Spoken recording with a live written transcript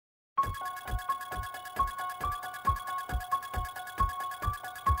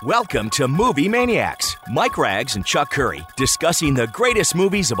Welcome to Movie Maniacs. Mike Rags and Chuck Curry discussing the greatest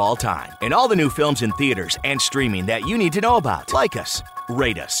movies of all time and all the new films in theaters and streaming that you need to know about. Like us,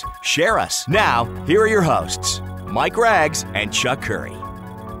 rate us, share us. Now, here are your hosts, Mike Rags and Chuck Curry.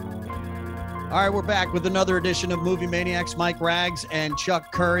 All right, we're back with another edition of Movie Maniacs. Mike Rags and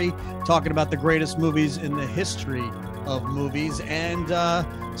Chuck Curry talking about the greatest movies in the history of movies and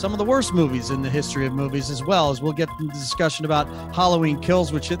some of the worst movies in the history of movies, as well as we'll get into discussion about Halloween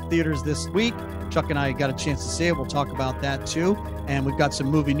Kills, which hit theaters this week. Chuck and I got a chance to see it. We'll talk about that too. And we've got some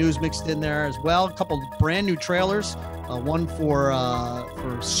movie news mixed in there as well. A couple brand new trailers, one for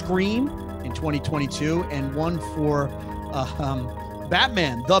Scream in 2022 and one for The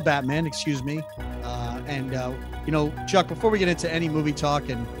Batman, excuse me. Chuck, before we get into any movie talk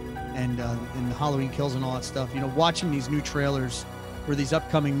and Halloween Kills and all that stuff, watching these new trailers for these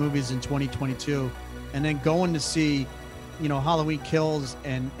upcoming movies in 2022 and then going to see, Halloween Kills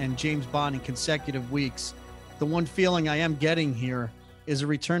and James Bond in consecutive weeks, the one feeling I am getting here is a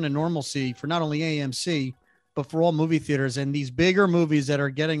return to normalcy for not only AMC, but for all movie theaters. And these bigger movies that are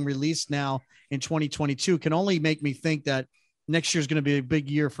getting released now in 2022 can only make me think that next year is going to be a big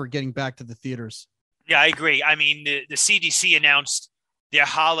year for getting back to the theaters. Yeah, I agree. I mean, the CDC announced their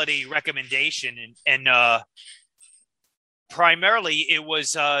holiday recommendation and primarily it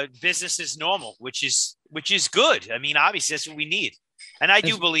was business as normal, which is good. I mean, obviously that's what we need. And I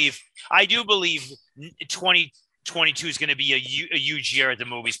do believe 2022 is going to be a huge year at the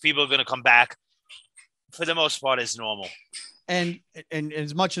movies. People are going to come back for the most part as normal. And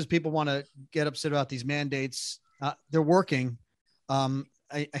as much as people want to get upset about these mandates, they're working. I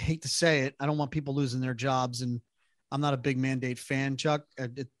hate to say it. I don't want people losing their jobs, and I'm not a big mandate fan, Chuck,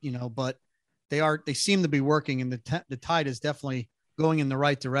 but they seem to be working, and the tide is definitely going in the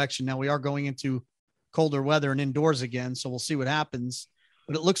right direction. Now we are going into colder weather and indoors again, so we'll see what happens.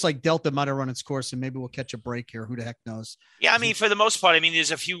 But it looks like Delta might have run its course, and maybe we'll catch a break here. Who the heck knows? Yeah, I mean, for the most part, I mean,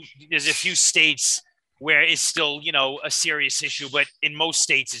 there's a few states where it's still, a serious issue, but in most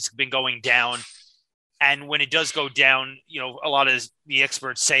states it's been going down. And when it does go down, a lot of the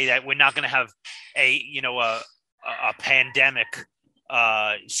experts say that we're not going to have a pandemic,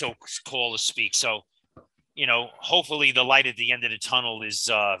 so to speak. So, hopefully the light at the end of the tunnel is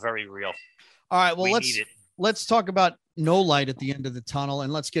very real. All right. Well, let's talk about no light at the end of the tunnel,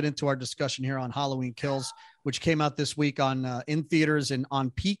 and let's get into our discussion here on Halloween Kills, which came out this week on in theaters and on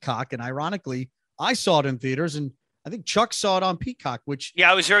Peacock. And ironically, I saw it in theaters, and I think Chuck saw it on Peacock,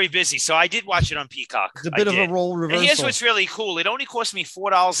 I was very busy. So I did watch it on Peacock. It's a bit of a role reversal. And here's what's really cool. It only cost me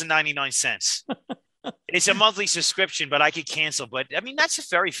 $4.99. It's a monthly subscription, but I could cancel. But I mean, that's a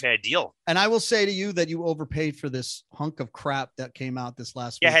very fair deal. And I will say to you that you overpaid for this hunk of crap that came out this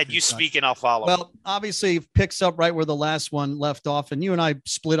last week. Yeah, had you speak and I'll follow. Well, obviously it picks up right where the last one left off. And you and I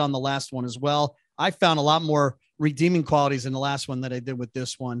split on the last one as well. I found a lot more redeeming qualities in the last one that I did with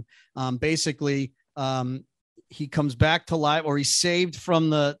this one. He comes back to life, or he's saved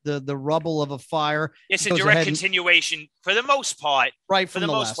from the rubble of a fire. It's a direct continuation for the most part. Right. For the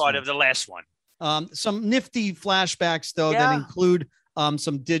most part of the last one. Some nifty flashbacks, though, that include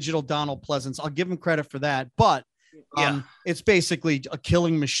some digital Donald Pleasance. I'll give him credit for that. But it's basically a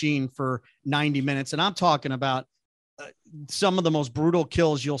killing machine for 90 minutes. And I'm talking about some of the most brutal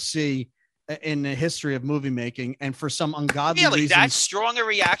kills you'll see in the history of movie making. And for some ungodly reason, that strong a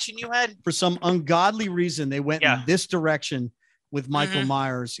reaction you had? For some ungodly reason, they went in this direction with Michael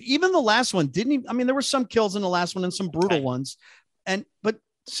Myers. Even the last one didn't. I mean, there were some kills in the last one and some brutal ones. But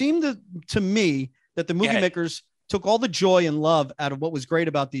seemed to me that the movie makers took all the joy and love out of what was great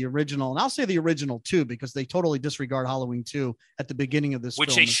about the original. And I'll say the original too, because they totally disregard Halloween 2 at the beginning of this film.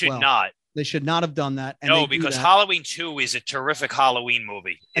 Which they should not. They should not have done that. And no, because Halloween 2 is a terrific Halloween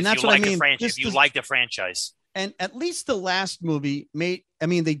movie. And that's what I mean. If you like the franchise. And at least the last movie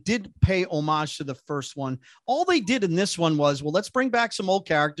they did pay homage to the first one. All they did in this one was, well, let's bring back some old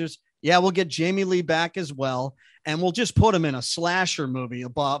characters. Yeah, we'll get Jamie Lee back as well. And we'll just put him in a slasher movie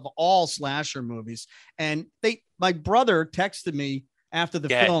above all slasher movies. And my brother texted me after the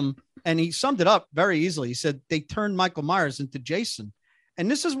film, and he summed it up very easily. He said they turned Michael Myers into Jason. And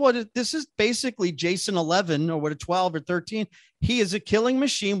this is basically Jason 11 or what, 12 or 13. He is a killing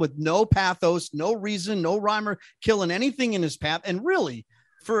machine with no pathos, no reason, no rhyme or killing anything in his path. And really,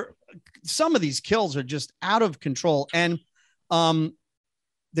 for some of these kills are just out of control. And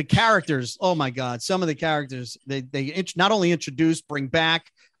the characters, oh my God, some of the characters they not only introduce, bring back,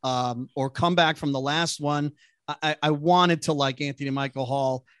 or come back from the last one. I wanted to like Anthony Michael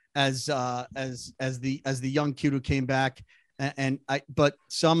Hall as the young kid who came back But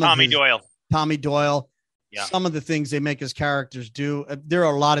some Tommy of Doyle. Tommy Doyle. Yeah. Some of the things they make his characters do. There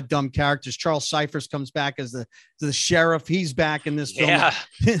are a lot of dumb characters. Charles Cyphers comes back as the sheriff. He's back in this film. Yeah.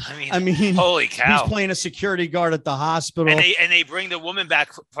 I mean, holy cow. He's playing a security guard at the hospital. And they bring the woman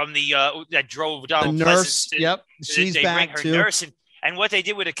back from the that drove Donald the nurse. Yep. She's they back bring her too. Nurse and what they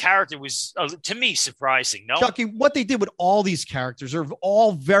did with the character was, to me, surprising. No, Chucky, what they did with all these characters are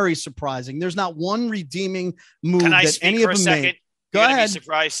all very surprising. There's not one redeeming move that any of them made. Go ahead. Be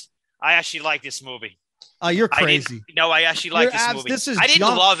surprised. I actually like this movie. You're crazy. I actually like this movie. I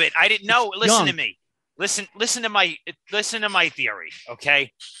didn't love it. I didn't know. Listen to me. Listen to my theory.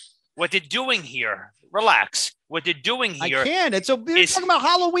 Okay. What they're doing here, relax. What they're doing here. I can't. We're talking about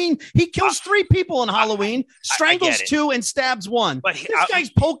Halloween. He kills 3 people in Halloween, strangles 2 and stabs 1. But this guy's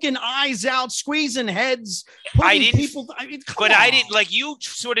poking eyes out, squeezing heads. I didn't like you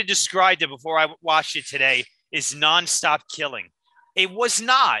sort of described it before I watched it today is nonstop killing. It was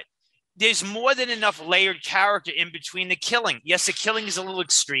not. There's more than enough layered character in between the killing. Yes, the killing is a little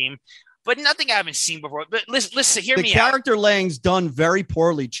extreme, but nothing I haven't seen before. But listen, hear me out. The character laying's done very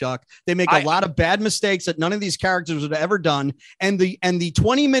poorly, Chuck. They make a lot of bad mistakes that none of these characters would have ever done. And the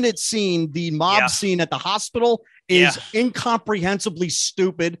 20-minute scene, the mob scene at the hospital is incomprehensibly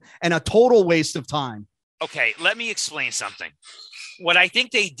stupid and a total waste of time. Okay, let me explain something. What I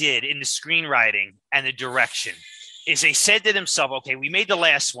think they did in the screenwriting and the direction is they said to themselves, okay, we made the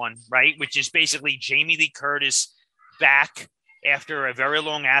last one, right? Which is basically Jamie Lee Curtis back after a very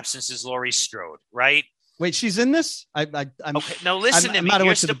long absence as Laurie Strode, right? Wait, she's in this? I'm okay. No, listen to me. I might have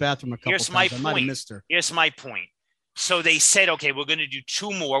went to the bathroom a couple times. I might have missed her. Here's my point. So they said, okay, we're going to do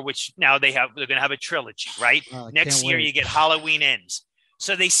 2 more, which now they're going to have a trilogy, right? Next year you get Halloween Ends.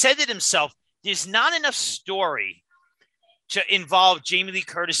 So they said to themselves, there's not enough story to involve Jamie Lee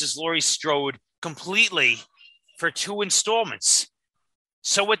Curtis as Laurie Strode completely for 2 installments.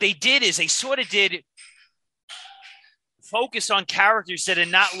 So what they did is they sort of did focus on characters that are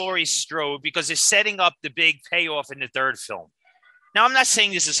not Laurie Strode because they're setting up the big payoff in the 3rd film. Now, I'm not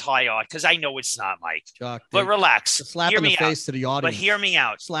saying this is high art because I know it's not, Mike. Chuck, but relax. Slap in the face to the audience. But hear me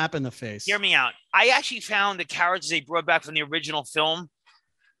out. Slap in the face. Hear me out. I actually found the characters they brought back from the original film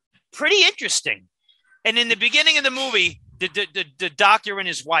pretty interesting. And in the beginning of the movie, the doctor and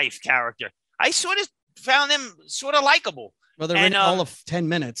his wife character, I sort of found them sort of likable. Well, they're in all of 10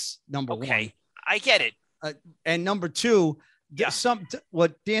 minutes, number one. Okay, I get it. And number 2,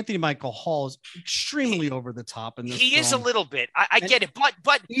 what Anthony Michael Hall is extremely over the top in this He film. is a little bit. I get it,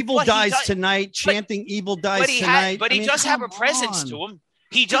 but Evil Dies Tonight, chanting Evil Dies Tonight. But he does have a presence to him.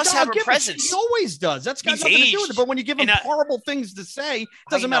 He does have a presence. He always does. That's got nothing to do with it. But when you give him horrible things to say, it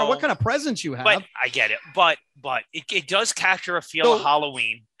doesn't matter what kind of presence you have. But I get it. But it does capture a feel of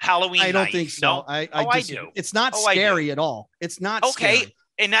Halloween. Halloween I don't night. think so. No? I do. It's not scary at all. It's not scary.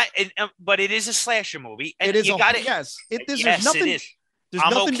 But it is a slasher movie. And it is. You got it. Yes. There's yes, nothing. It is. There's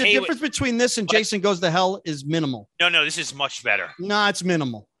nothing. The difference between this and Jason Goes to Hell is minimal. No, this is much better. No, it's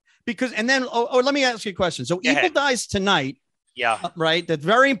minimal. Because let me ask you a question. So Evil Dies Tonight. Yeah. Right. That's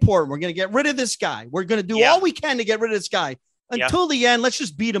very important. We're going to get rid of this guy. We're going to do all we can to get rid of this guy until the end. Let's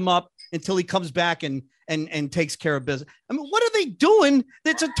just beat him up until he comes back and takes care of business. I mean, what are they doing?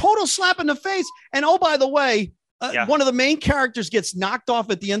 That's a total slap in the face. And by the way, one of the main characters gets knocked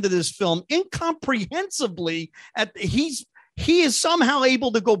off at the end of this film incomprehensibly. He is somehow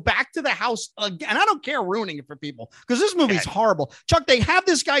able to go back to the house again. And I don't care ruining it for people because this movie's horrible. Chuck, they have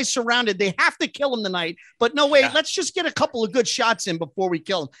this guy surrounded. They have to kill him tonight. But no, wait, let's just get a couple of good shots in before we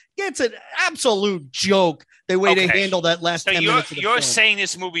kill him. It's an absolute joke the way they handle that last 10 minutes of the film. You're saying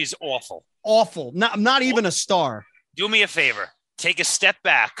this movie is awful. Awful. Not even a star. Do me a favor. Take a step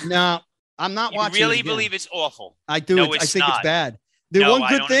back. No, I'm not watching. You really believe it's awful? I do. No, I think it's bad. The one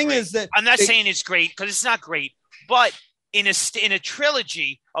good thing is that I'm not saying it's great because it's not great, but in a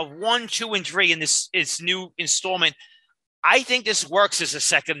trilogy of 1, 2, and 3 in this new installment, I think this works as a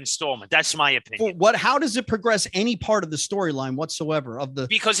second installment. That's my opinion. How does it progress any part of the storyline whatsoever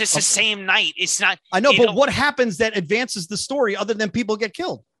because it's the same night. It's not. I know, but what happens that advances the story other than people get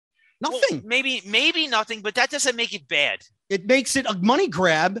killed? Nothing. Well, maybe nothing, but that doesn't make it bad. It makes it a money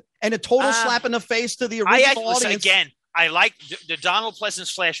grab and a total slap in the face to the original audience. Again, I like the Donald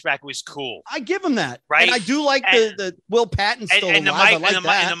Pleasance flashback was cool. I give him that. Right. And I do like the Will Patton still alive.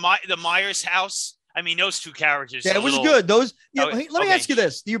 The Myers house. I mean, those 2 characters. Yeah, it was good. Those. Let me ask you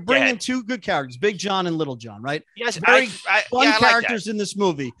this: do you bring in 2 good characters, Big John and Little John, right? Yes, very fun characters in this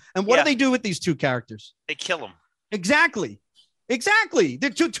movie. And what do they do with these 2 characters? They kill them. Exactly. The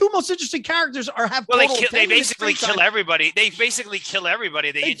two most interesting characters they basically kill everybody. They basically kill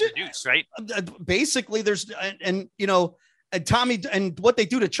everybody they introduce, right? Basically, there's And Tommy, and what they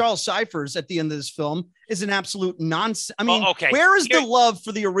do to Charles Cyphers at the end of this film is an absolute nonsense. I mean, where is the love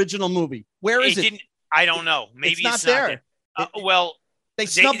for the original movie? Where is it? I don't know. Maybe it's not there. They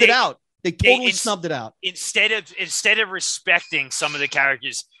snubbed it out. They totally snubbed it out. Instead of respecting some of the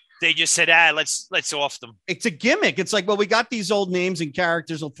characters, they just said, let's off them. It's a gimmick. It's like, well, we got these old names and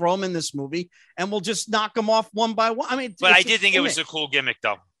characters. We'll throw them in this movie and we'll just knock them off one by one. I mean, but I did think it was a cool gimmick,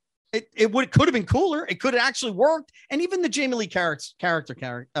 though. It could have been cooler. It could have actually worked. And even the Jamie Lee Curtis character,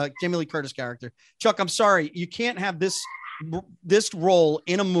 Chuck, I'm sorry. You can't have this role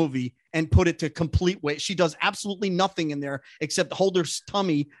in a movie and put it to complete waste. She does absolutely nothing in there except hold her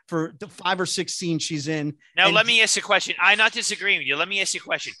tummy for the 5 or 6 scenes she's in. Now, let me ask you a question. I'm not disagreeing with you. Let me ask you a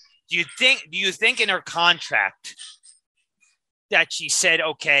question. Do you think in her contract that she said,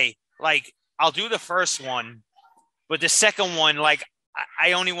 okay, like, I'll do the first one, but the second one, like,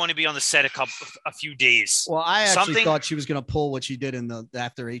 I only want to be on the set a few days. Well, I actually thought she was going to pull what she did in the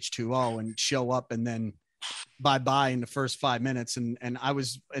after H2O and show up and then bye in the first 5 minutes. And I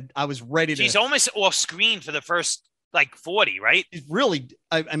was ready to. She's almost off screen for the first like 40, right? She's really,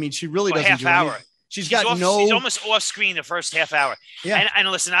 I mean, she really doesn't half hour. She's almost off screen the first half hour. Yeah.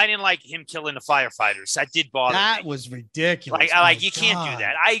 And listen, I didn't like him killing the firefighters. That did bother me. That was ridiculous. Like you can't do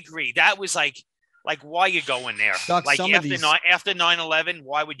that. I agree. That was like, why are you going there? Doug, like after 9/11,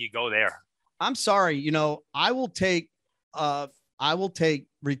 why would you go there? I'm sorry. I will take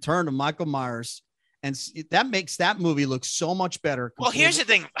Return to Michael Myers, and that makes that movie look so much better. Well, here's the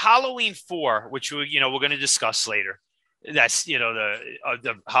thing: Halloween 4, which we're going to discuss later. That's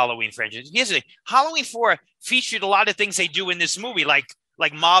the Halloween franchise. Here's the thing: Halloween 4 featured a lot of things they do in this movie, like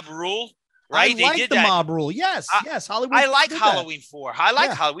Mob Rule. Right? I like the Mob Rule. Yes. Hollywood. I like Halloween 4. I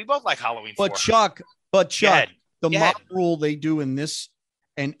like Halloween. We both like Halloween 4. But Chuck, the Mob Rule they do in this,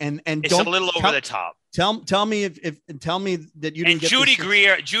 and it's a little over the top. Tell me tell me that you didn't get Judy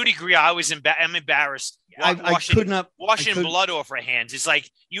Greer. I'm embarrassed. Washing blood off her hands. It's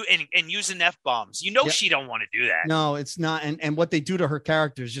like you and using F-bombs. She don't want to do that. No, it's not. And what they do to her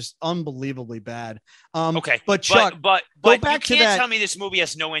character is just unbelievably bad. Okay, but Chuck, but go back you to that. Tell me this movie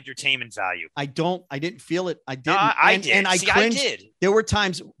has no entertainment value. I didn't feel it. I didn't. I did. And I cringed. I did. There were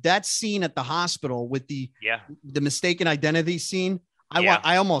times that scene at the hospital with the mistaken identity scene.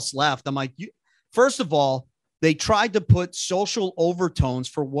 I almost left. I'm like, first of all, they tried to put social overtones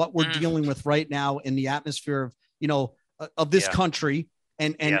for what we're dealing with right now in the atmosphere of this country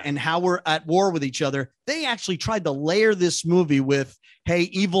and how we're at war with each other. They actually tried to layer this movie with, hey,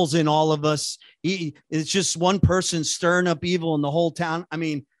 evil's in all of us. It's just one person stirring up evil in the whole town. I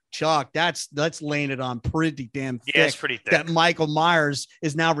mean, Chuck, that's laying it on pretty damn thick. Yeah, it's pretty thick. That Michael Myers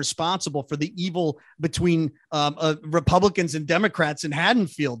is now responsible for the evil between Republicans and Democrats in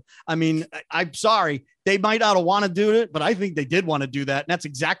Haddonfield. I mean, I'm sorry. They might not have want to do it, but I think they did want to do that. And that's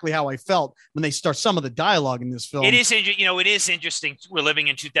exactly how I felt when they start some of the dialogue in this film. It is interesting. We're living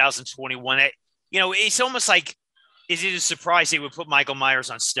in 2021. It's almost like, is it a surprise they would put Michael Myers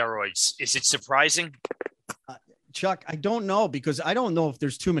on steroids? Is it surprising? Chuck, I don't know, because I don't know if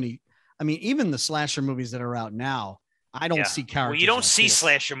there's too many. I mean, even the slasher movies that are out now, I don't see characters. Well, you don't see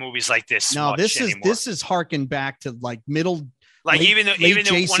slasher movies like this. No, this is harking back to like middle. Like even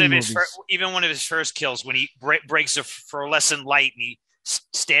one of his first kills when he breaks a fluorescent light and he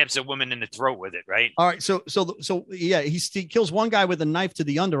stabs a woman in the throat with it, right? All right, so yeah, he kills one guy with a knife to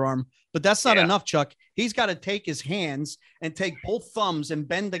the underarm, but that's not enough, Chuck. He's got to take his hands and take both thumbs and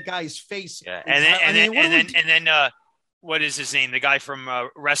bend the guy's face. Yeah, and then what is his name? The guy from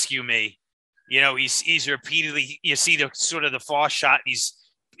Rescue Me. He's repeatedly. You see the sort of the far shot. He's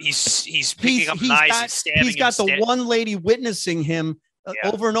picking up knives and stabbing. He's got the one lady witnessing him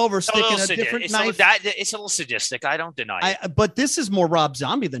over and over, sticking a different knife. It's a little sadistic. I don't deny it. But this is more Rob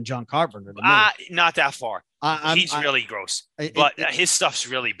Zombie than John Carpenter. Not that far. He's really gross. But his stuff's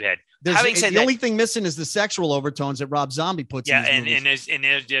really bad. Having said the only thing missing is the sexual overtones that Rob Zombie puts in his movies. and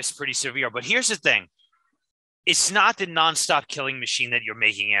they're just pretty severe. But here's the thing. It's not the nonstop killing machine that you're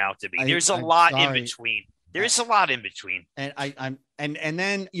making it out to be. There's a lot in between. There's a lot in between. And and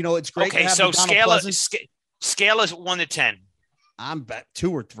then it's great. Okay, so scale is 1 to 10. I'm bet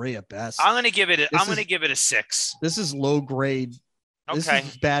 2 or 3 at best. I'm gonna give it a 6. This is low grade. Okay. This is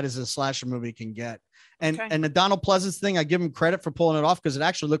as bad as a slasher movie can get. And the Donald Pleasance thing, I give him credit for pulling it off because it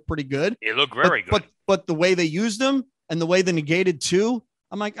actually looked pretty good. It looked very good. But the way they used them and the way they negated 2,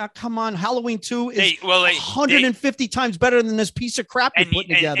 I'm like, oh, come on, Halloween 2 is 150 times better than this piece of crap you're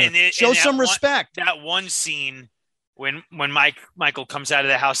putting together. Show some respect. That one scene when Michael comes out of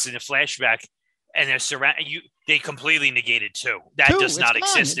the house in a flashback and they're they completely negated 2. That does not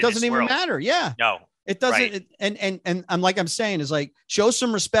exist. It doesn't even matter. Yeah. No. It doesn't, Right. and I'm like I'm saying is like show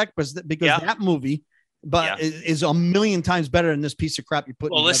some respect because Yeah. that movie, but Yeah. is a million times better than this piece of crap you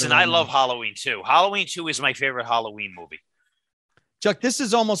put. Well, listen, I love Halloween 2. Halloween 2 is my favorite Halloween movie. Chuck. This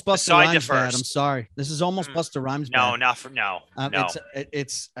is almost Busta Beside the Rhymes bad. first. I'm sorry. This is almost Busta Rhymes No, bad. not for no. No,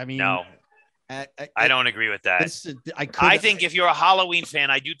 It's. I mean, no. I don't agree with that. I think if you're a Halloween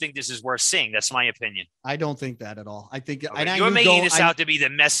fan, I do think this is worth seeing. That's my opinion. I don't think that at all. I think Okay. You're making this out to be the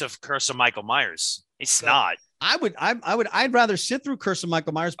mess of Curse of Michael Myers. It's not. I'd rather sit through Curse of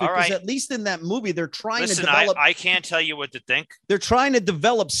Michael Myers because right. at least in that movie they're trying Listen, to develop. I can't tell you what to think. They're trying to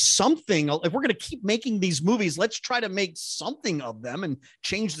develop something. If we're going to keep making these movies, let's try to make something of them and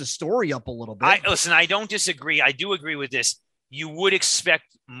change the story up a little bit. Listen, I don't disagree. I do agree with this. You would expect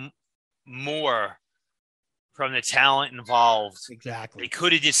more from the talent involved. Exactly. They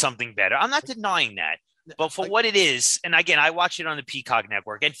could have did something better. I'm not denying that. But for what it is, and again, I watch it on the Peacock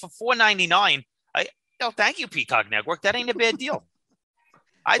Network, and for $4.99, thank you, Peacock Network. That ain't a bad deal.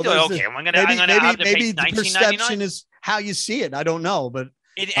 I thought, okay, I'm gonna have to pay the perception is how you see it. I don't know, but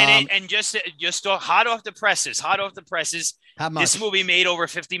just hot off the presses. How much? This movie made over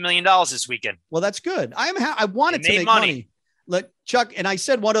 $50 million this weekend. Well, that's good. I wanted to make money. Chuck, and I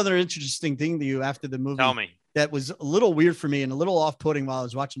said one other interesting thing to you after the movie. Tell me. That was a little weird for me and a little off-putting while I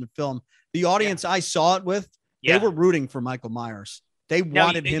was watching the film. The audience I saw it with, they were rooting for Michael Myers. They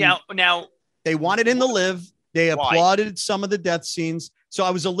wanted him. They wanted him to live. They applauded some of the death scenes. So I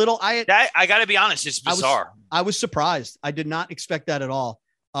was a little. I got to be honest. It's bizarre. I was surprised. I did not expect that at all.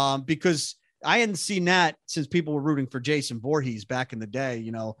 Because I hadn't seen that since people were rooting for Jason Voorhees back in the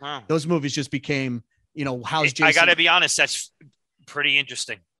day. Those movies just became. How's Jason? I got to be honest. That's pretty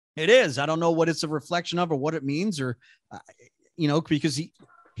interesting. It is. I don't know what it's a reflection of or what it means or, because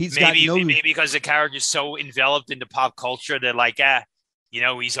he's maybe because the character is so enveloped into pop culture. They're like,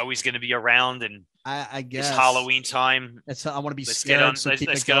 he's always going to be around. And I guess it's Halloween time. I want to be let's scared.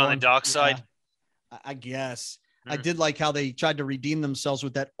 Let's get on the dark side. I guess. I did like how they tried to redeem themselves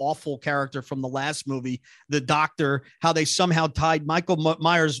with that awful character from the last movie, the doctor, how they somehow tied Michael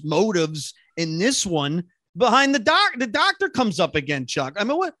Myers' motives in this one behind the doctor. The doctor comes up again, Chuck. I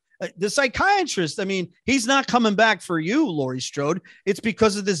mean, what? The psychiatrist, I mean, he's not coming back for you, Laurie Strode. It's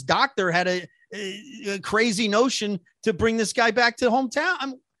because of this doctor had a crazy notion to bring this guy back to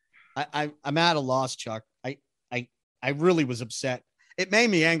hometown. I'm at a loss, Chuck. I really was upset. It made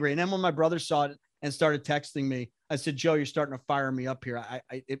me angry. And then when my brother saw it and started texting me, I said, Joe, you're starting to fire me up here.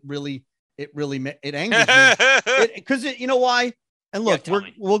 It angered me because you know why? And look,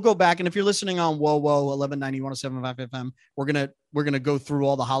 we'll go back. And if you're listening on Whoa, 1190, 107.5 FM, we're going to go through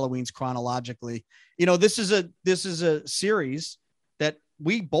all the Halloweens chronologically. This is a series that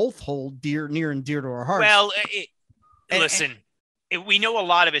we both hold near and dear to our hearts. Well, listen, we know a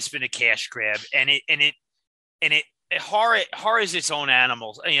lot of it's been a cash grab and horror is its own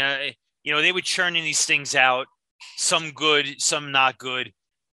animal. They were churning these things out, some good, some not good.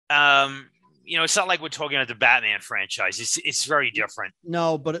 It's not like we're talking about the Batman franchise. It's very different.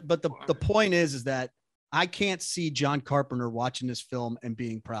 No, but the point is that I can't see John Carpenter watching this film and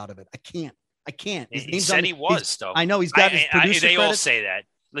being proud of it. I can't. He said he was, though. I know he's got his producer They credit. all say that.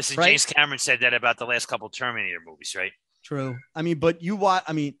 Listen, right? James Cameron said that about the last couple Terminator movies, right? True. I mean, but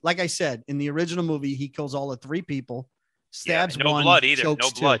like I said, in the original movie, he kills all the three people, stabs no one, blood either.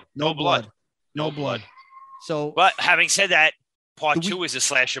 chokes No blood. No blood. So, but having said that, part 2 is a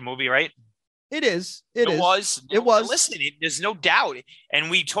slasher movie, right? It is. It was. Listen, there's no doubt. And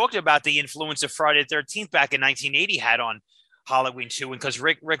we talked about the influence of Friday the 13th back in 1980 had on Halloween 2. And because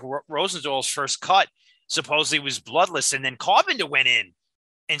Rick Rosenthal's first cut supposedly was bloodless. And then Carpenter went in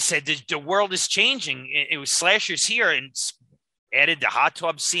and said the world is changing. It was slashers here and added the hot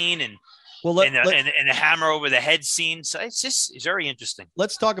tub scene and the hammer over the head scene. So it's very interesting.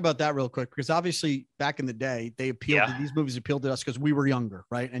 Let's talk about that real quick, because obviously back in the day, they these movies appealed to us because we were younger,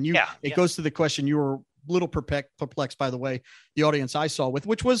 right? And it goes to the question you were a little perplexed, by the way, the audience I saw with,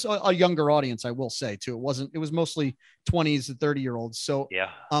 which was a younger audience, I will say too. It was mostly 20s to 30-year-olds. So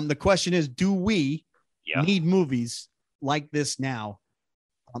the question is, do we need movies like this now?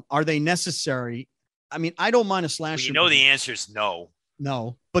 Are they necessary? I mean, I don't mind a slasher. Well, the answer is no.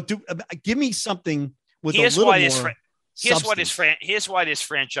 No, but give me something with here's a little why more. Here's why this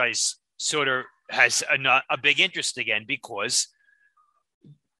franchise sort of has a big interest again, because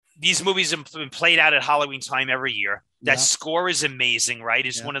these movies have been played out at Halloween time every year. That score is amazing, right?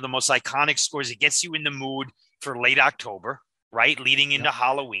 It's one of the most iconic scores. It gets you in the mood for late October, right? Leading into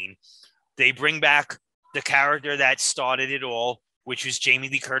Halloween. They bring back the character that started it all, which was Jamie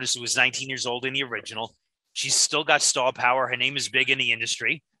Lee Curtis, who was 19 years old in the original. She's still got star power. Her name is big in the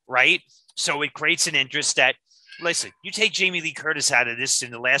industry, right? So it creates an interest that, listen, you take Jamie Lee Curtis out of this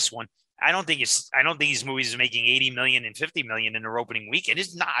in the last one. I don't think these movies are making 80 million and 50 million in their opening weekend.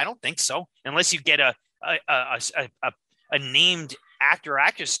 It's not. I don't think so, unless you get a named actor or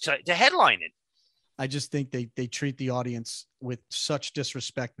actress to headline it. I just think they treat the audience with such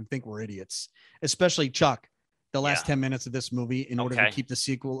disrespect and think we're idiots, especially Chuck. The last 10 minutes of this movie in order to keep the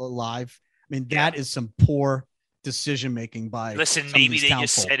sequel alive. I mean, that is some poor decision making by. Listen, maybe they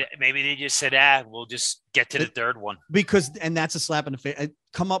just said, we'll just get to the third one, and that's a slap in the face.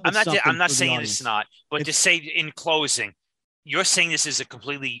 Come up with I'm not saying it's not, but to say in closing, you're saying this is a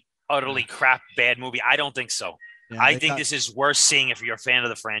completely, utterly crap bad movie. I don't think so. Yeah, I think this is worth seeing if you're a fan of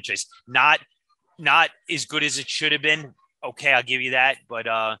the franchise. Not as good as it should have been. Okay, I'll give you that, but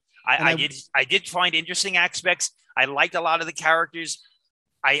I did find interesting aspects. I liked a lot of the characters.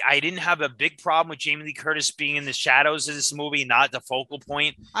 I didn't have a big problem with Jamie Lee Curtis being in the shadows of this movie, not the focal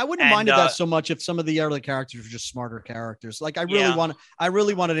point. I wouldn't have minded that so much if some of the early characters were just smarter characters. Like I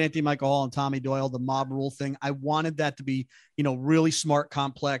really wanted Anthony Michael Hall and Tommy Doyle, the mob rule thing. I wanted that to be, really smart,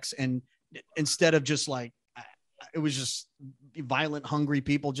 complex, and instead of just like it was just violent, hungry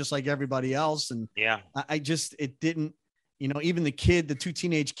people just like everybody else. And it didn't. Even the two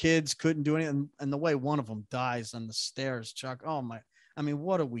teenage kids couldn't do anything. And the way one of them dies on the stairs, Chuck. Oh my. I mean,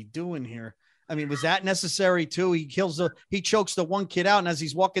 what are we doing here? I mean, was that necessary too? He chokes the one kid out. And as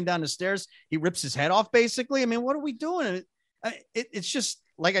he's walking down the stairs, he rips his head off basically. I mean, what are we doing? It's just,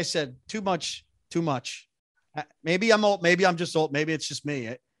 like I said, too much. Maybe I'm old. Maybe I'm just old. Maybe it's just me.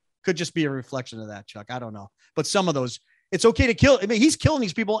 It could just be a reflection of that, Chuck. I don't know. But some of those, it's okay to kill. I mean, he's killing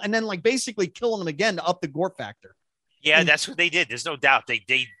these people and then like basically killing them again to up the gore factor. Yeah, that's what they did. There's no doubt.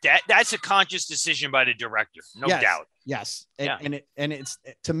 That's a conscious decision by the director. No doubt. Yes. And it's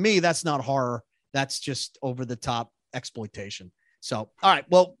to me, that's not horror. That's just over the top exploitation. So, all right.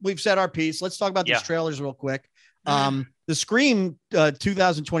 Well, we've said our piece. Let's talk about these trailers real quick. The Scream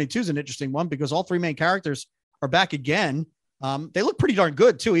 2022 is an interesting one because all three main characters are back again. They look pretty darn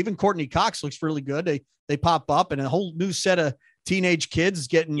good too. Even Courtney Cox looks really good. They pop up and a whole new set of teenage kids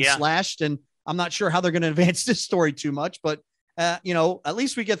getting slashed, and I'm not sure how they're going to advance this story too much, but at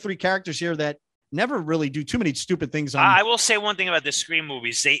least we get three characters here that never really do too many stupid things. I will say one thing about the Scream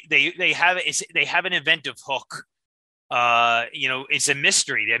movies. They have an inventive hook. It's a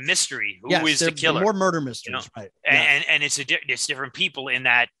mystery. They're mystery. Who is the killer? More murder mysteries, right? And it's different people in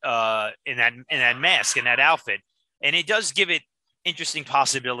that mask, in that outfit, and it does give it interesting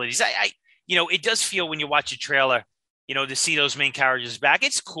possibilities. It does feel when you watch a trailer, to see those main characters back,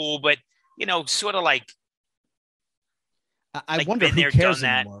 it's cool, but sort of like I wonder who cares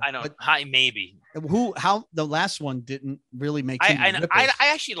anymore. I don't. Maybe how the last one didn't really make. I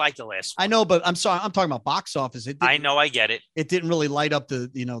actually like the last one. I know, but I'm sorry. I'm talking about box office. I know. I get it. It didn't really light up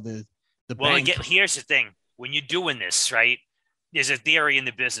the. Well, here's the thing: when you're doing this, right? There's a theory in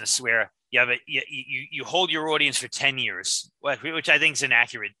the business where you hold your audience for 10 years, which I think is an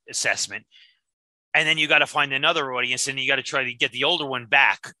accurate assessment, and then you got to find another audience, and you got to try to get the older one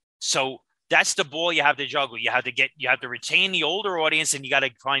back. So that's the ball you have to juggle. You have to retain the older audience, and you got to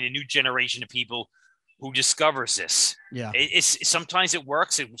find a new generation of people who discovers this. Yeah, it's sometimes it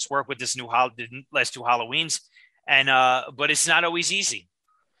works. It's worked with the last two Halloweens, and but it's not always easy.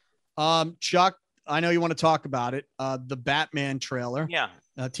 Chuck, I know you want to talk about it. The Batman trailer,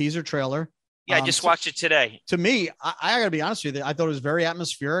 teaser trailer. Yeah, I just watched it today. To me, I got to be honest with you. I thought it was very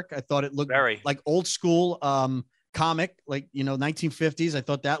atmospheric. I thought it looked like old school. Comic, like 1950s. I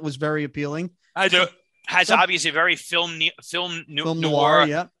thought that was very appealing. I do. Has obviously a very film noir.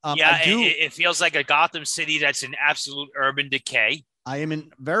 Yeah, it feels like a Gotham City that's in absolute urban decay. I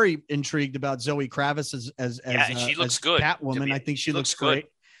am very intrigued about Zoe Kravitz as and she looks good. Catwoman. I think she looks great.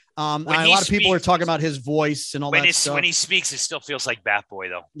 A lot of people are talking about his voice and all that stuff. When he speaks, it still feels like Batboy,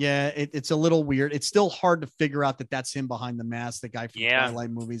 though. Yeah, it's a little weird. It's still hard to figure out that that's him behind the mask, the guy from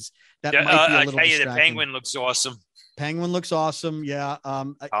Twilight movies. That might be a little distracting. The Penguin looks awesome. Penguin looks awesome. Yeah.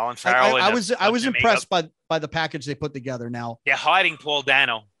 Colin Farrell. I was impressed by the package they put together. Now they're hiding Paul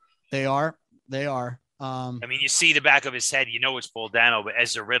Dano. They are. I mean, you see the back of his head. It's Paul Dano, but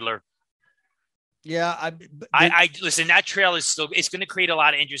as the Riddler. Yeah, I listen. That trailer is it's going to create a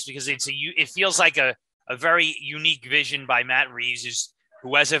lot of interest because it feels like a very unique vision by Matt Reeves,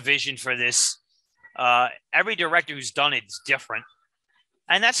 who has a vision for this. Every director who's done it is different,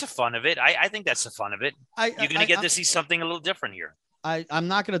 and that's the fun of it. I think that's the fun of it. You're going to get to see something a little different here. I'm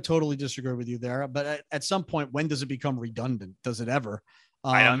not going to totally disagree with you there, but at some point, when does it become redundant? Does it ever?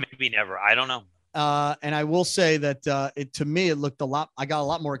 Maybe never. I don't know. And I will say that to me, it looked a lot. I got a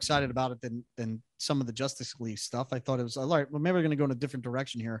lot more excited about it than some of the Justice League stuff. I thought it was all right. Well, maybe we're going to go in a different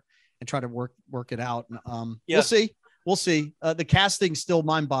direction here and try to work it out. Yeah. We'll see. We'll see. The casting's still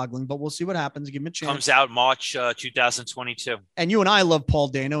mind-boggling, but we'll see what happens. Give him a chance. Comes out March 2022. And you and I love Paul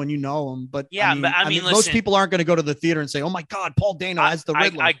Dano, and you know him. But yeah, I mean most listen, people aren't going to go to the theater and say, "Oh my God, Paul Dano as the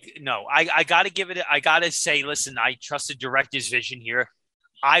Riddler." I got to give it. I got to say, listen, I trust the director's vision here.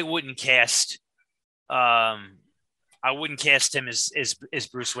 I wouldn't cast him as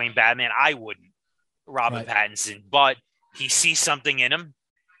Bruce Wayne Batman. I wouldn't. Robert Pattinson, but he sees something in him,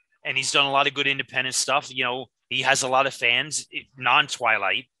 and he's done a lot of good independent stuff. You know, he has a lot of fans,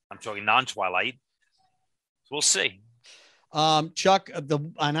 non-Twilight. I'm talking non-Twilight. We'll see. Chuck,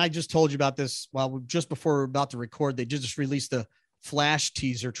 and I just told you about this. Well, just before we were about to record, they just released a Flash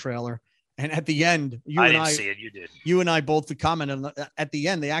teaser trailer, and at the end, I didn't see it. You did. You and I both commented. At the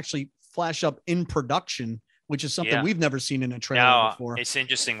end, they actually flash up in production, which is something we've never seen in a trailer before. It's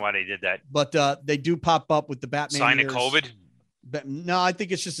interesting why they did that. But they do pop up with the Batman. Sign of COVID? No, I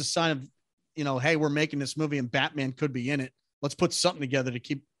think it's just a sign of, hey, we're making this movie and Batman could be in it. Let's put something together to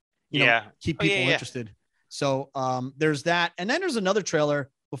keep, keep people interested. So there's that. And then there's another trailer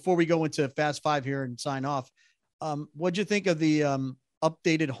before we go into Fast Five here and sign off. What'd you think of the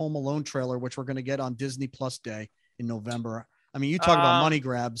updated Home Alone trailer, which we're going to get on Disney Plus Day in November? I mean, you talk about money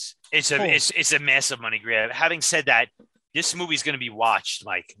grabs. It's a massive money grab. Having said that, this movie is going to be watched,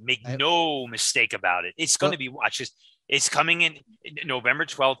 Mike. Make no mistake about it. It's going to be watched. It's coming in November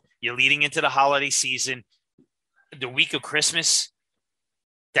 12th. You're leading into the holiday season, the week of Christmas,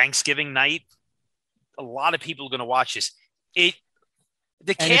 Thanksgiving night. A lot of people are going to watch this.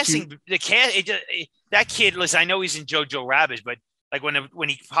 That kid, listen, I know he's in Jojo Rabbit, but like when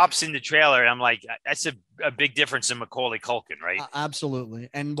he pops in the trailer, I'm like, that's a big difference in Macaulay Culkin, right? Absolutely.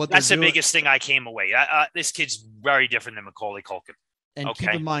 And that's the biggest thing I came away. This kid's very different than Macaulay Culkin. And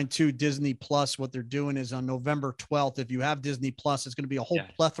keep in mind too, Disney Plus, what they're doing is on November 12th, if you have Disney Plus, it's going to be a whole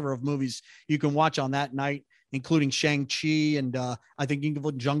plethora of movies you can watch on that night, including Shang-Chi and I think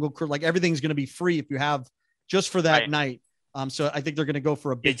Jungle Cruise. Like everything's going to be free if you have just for that night. So I think they're going to go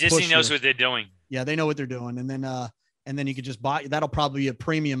for a big Disney knows what they're doing. Yeah, they know what they're doing. And then you could just buy, that'll probably be a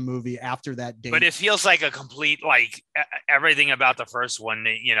premium movie after that date. But it feels like a complete, like everything about the first one,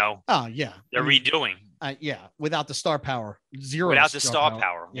 Oh yeah. They're redoing. Without the star power, zero. Without the star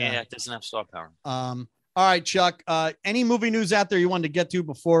power. Yeah, it doesn't have star power. All right, Chuck, any movie news out there you wanted to get to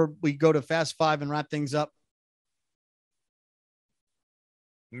before we go to Fast Five and wrap things up?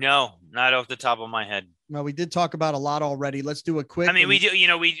 No, not off the top of my head. Well, we did talk about a lot already. Let's do a quick. I mean, we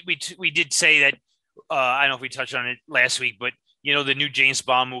did say that, I don't know if we touched on it last week, but the new James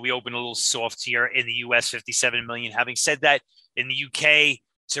Bond movie opened a little soft here in the US, 57 million. Having said that, in the UK,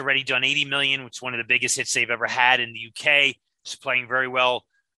 it's already done 80 million, which is one of the biggest hits they've ever had in the UK. It's playing very well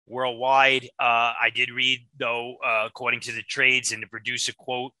worldwide. I did read, though, according to the trades and the producer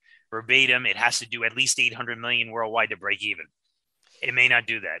quote verbatim, it has to do at least 800 million worldwide to break even. It may not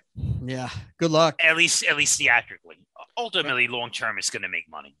do that. Yeah. Good luck. At least theatrically. Ultimately, long term, it's going to make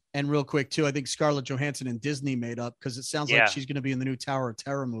money. And real quick, too, I think Scarlett Johansson and Disney made up because it sounds like she's going to be in the new Tower of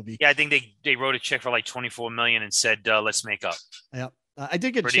Terror movie. Yeah, I think they wrote a check for like 24 million and said, let's make up. Yeah. I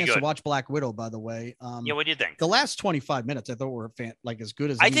did get a chance to watch Black Widow, by the way. What do you think? The last 25 minutes, I thought were as good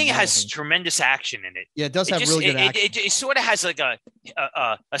as I think it has tremendous action in it. Yeah, it does have really good action. It sort of has like a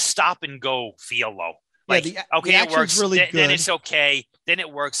stop and go feel, though. Like, the it works. Really good. Then it's okay. Then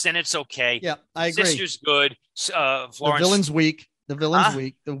it works. Then it's okay. Yeah, I agree. Sister's good. Florence. The villain's weak. The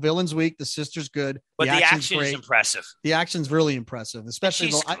villain's weak. The sister's good. But the action is impressive. The action's really impressive, especially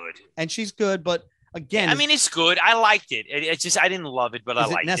she's good. And she's good, but again, I mean, it's good. I liked it. It's just I didn't love it, but I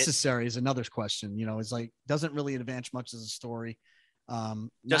liked it. Necessary is another question. It's like doesn't really advance much as a story.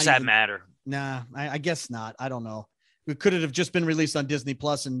 Does that matter? Nah, I guess not. I don't know. Could it have just been released on Disney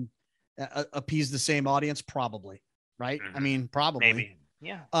Plus and appease the same audience? Probably, right? Mm-hmm. I mean, probably. Maybe.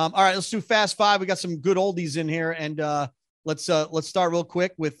 Yeah. All right, let's do Fast Five. We got some good oldies in here, and let's start real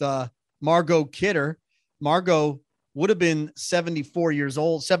quick with Margot Kidder. Margot would have been 73 years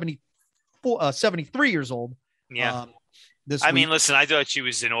old. Yeah. I mean, listen, I thought she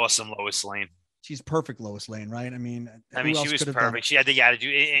was an awesome Lois Lane. She's perfect Lois Lane, right? I mean, she was perfect. She had the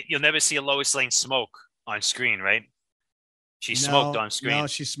attitude. You'll never see a Lois Lane smoke on screen, right? She smoked on screen. No,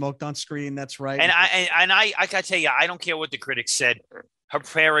 she smoked on screen. That's right. And I gotta tell you, I don't care what the critics said. Her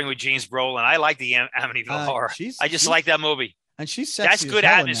pairing with James Brolin, I like the Amityville Horror. I just like that movie. And she's sexy. That's good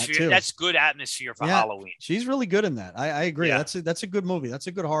atmosphere. That's good atmosphere for Halloween. She's really good in that. I agree. Yeah. That's a good movie. That's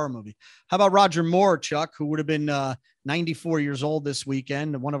a good horror movie. How about Roger Moore, Chuck, who would have been 94 years old this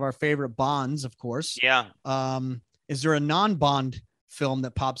weekend? One of our favorite Bonds, of course. Yeah. Is there a non-Bond film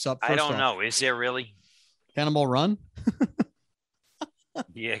that pops up? I don't know. Is there really? Cannonball Run?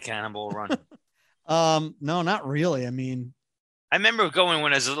 Yeah, Cannonball Run. No, not really. I mean, I remember going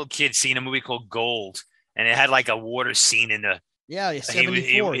when I was a little kid, seeing a movie called Gold, and it had like a water scene in the. yeah, He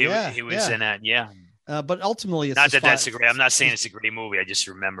 74. he was in that. Yeah. But ultimately, it's Not the that that's spy, a great. I'm not saying it's a great movie. I just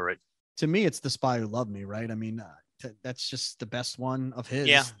remember it. to me, it's The Spy Who Loved Me, right? I mean, that's just the best one of his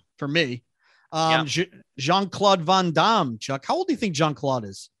Yeah. for me. Jean-Claude Van Damme, Chuck. How old do you think Jean-Claude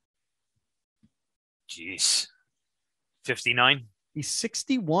is? Jeez, 59. He's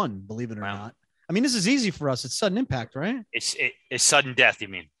 61, believe it or Wow. not. I mean, this is easy for us. It's sudden impact, right? It's sudden death. You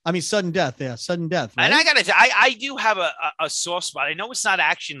mean? I mean, sudden death. Yeah, sudden death. Right? And I gotta, I do have a soft spot. I know it's not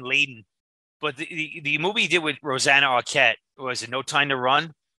action laden, but the movie he did with Rosanna Arquette, was it No Time to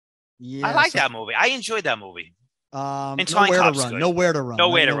Run? yeah, I like that movie. I enjoyed that movie. And Time Nowhere to Cop's run. good. Nowhere to run.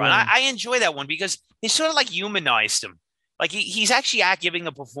 Nowhere to Nowhere Run. I enjoy that one because they sort of like humanized him. Like he's actually giving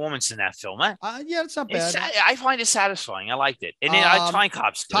a performance in that film. Yeah, it's not bad. I find it satisfying. I liked it. And then Time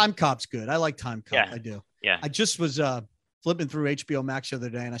Cop's good. Time Cop's good. I like Time Cop. Yeah. I do. Yeah. I just was flipping through HBO Max the other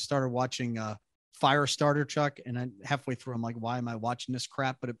day, and I started watching Firestarter, Chuck. And I halfway through, I'm like, why am I watching this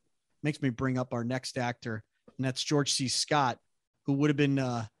crap? But it makes me bring up our next actor, and that's George C. Scott, who would have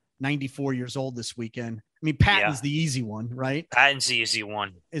been 94 years old this weekend. I mean, Patton's the easy one, right? Patton's the easy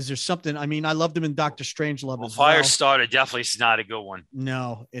one. Is there something? I mean, I loved him in Doctor Strangelove Well, as well. Firestarter definitely is not a good one.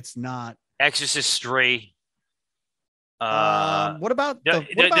 No, it's not. Exorcist 3. What about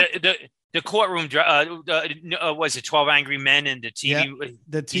the courtroom? Was it 12 Angry Men and the TV? Yeah,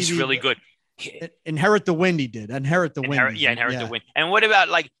 the TV? He's really good. Inherit the Wind. He did Inherit the Wind. Inherit the Wind. And what about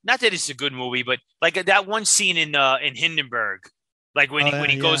not that it's a good movie, but like that one scene in Hindenburg, like when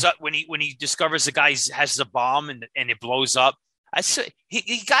he goes up when he discovers the guy has the bomb and it blows up.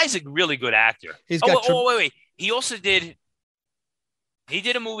 Guy's a really good actor. Wait. He also did. He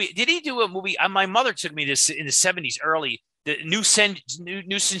did a movie. Did he do a movie? My mother took me this in the 70s, early. The New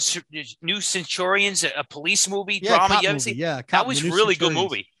Centurions, a police movie drama. You ever seen? Yeah, that was really good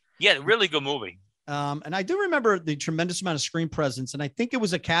movie. Yeah, really good movie. And I do remember the tremendous amount of screen presence, and I think it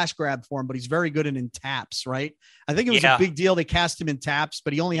was a cash grab for him, but he's very good in Taps, right? I think it was a big deal. They cast him in Taps,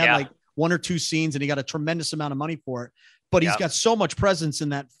 but he only had like 1 or 2 scenes, and he got a tremendous amount of money for it. But he's got so much presence in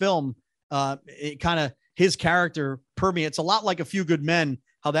that film. It kind of his character permeates a lot like A Few Good Men.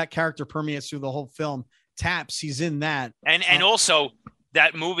 How that character permeates through the whole film. Taps, he's in that, and also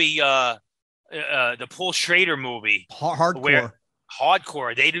that movie, the Paul Schrader movie,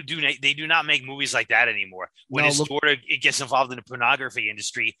 Hardcore. They do not make movies like that anymore. When his daughter gets involved in the pornography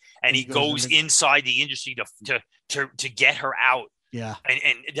industry, and he goes inside the industry to get her out. Yeah, and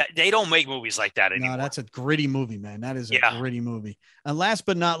they don't make movies like that anymore. No, that's a gritty movie, man. That is a gritty movie. And last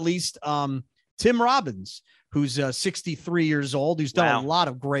but not least, Tim Robbins, who's 63 years old, who's done a lot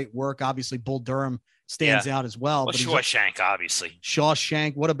of great work. Obviously, Bull Durham stands out as well. But Shawshank, obviously.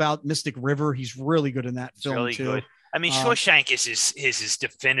 Shawshank. What about Mystic River? He's really good in that film really too. Good. I mean, Shawshank is his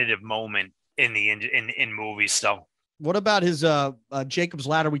definitive moment in movies. So, what about his Jacob's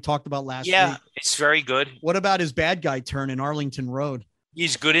Ladder we talked about last week? Yeah, it's very good. What about his bad guy turn in Arlington Road?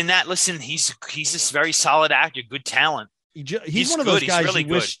 He's good in that. Listen, he's this very solid actor, good talent. He's one of those guys really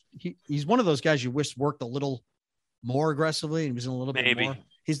you wish he's one of those guys you wish worked a little more aggressively and was in a little bit more.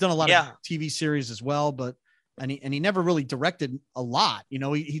 He's done a lot of TV series as well, but and he never really directed a lot. You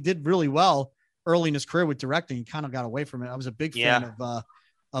know, he did really well early in his career with directing. He kind of got away from it. I was a big fan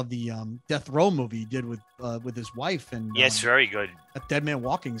of the Death Row movie he did with his wife. And it's very good. That Dead Man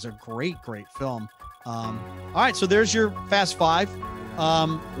Walking is a great film. All right, so there's your Fast Five.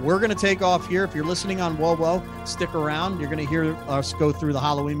 We're going to take off here. If you're listening on Whoa, stick around. You're going to hear us go through the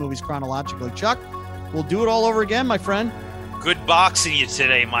Halloween movies chronologically. Chuck, we'll do it all over again, my friend. Good boxing you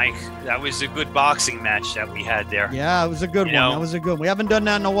today, Mike. That was a good boxing match that we had there. Yeah, it was a good one. That was a good one. We haven't done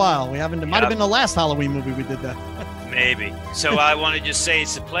that in a while. Might have been the last Halloween movie we did that. Maybe. So I want to just say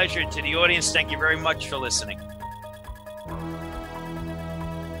it's a pleasure. To the audience, thank you very much for listening.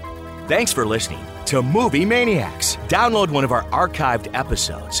 Thanks for listening to Movie Maniacs. Download one of our archived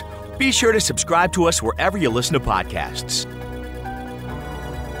episodes. Be sure to subscribe to us wherever you listen to podcasts.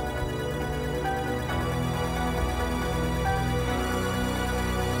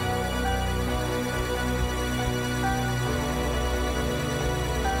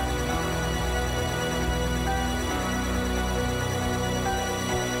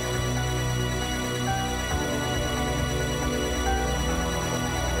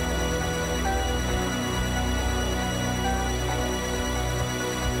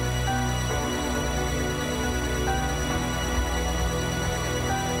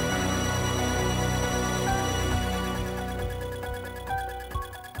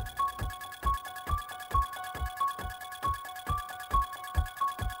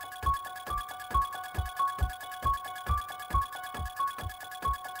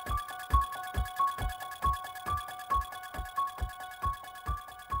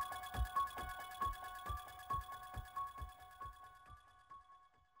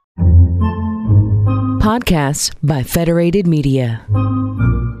 Podcasts by Federated Media.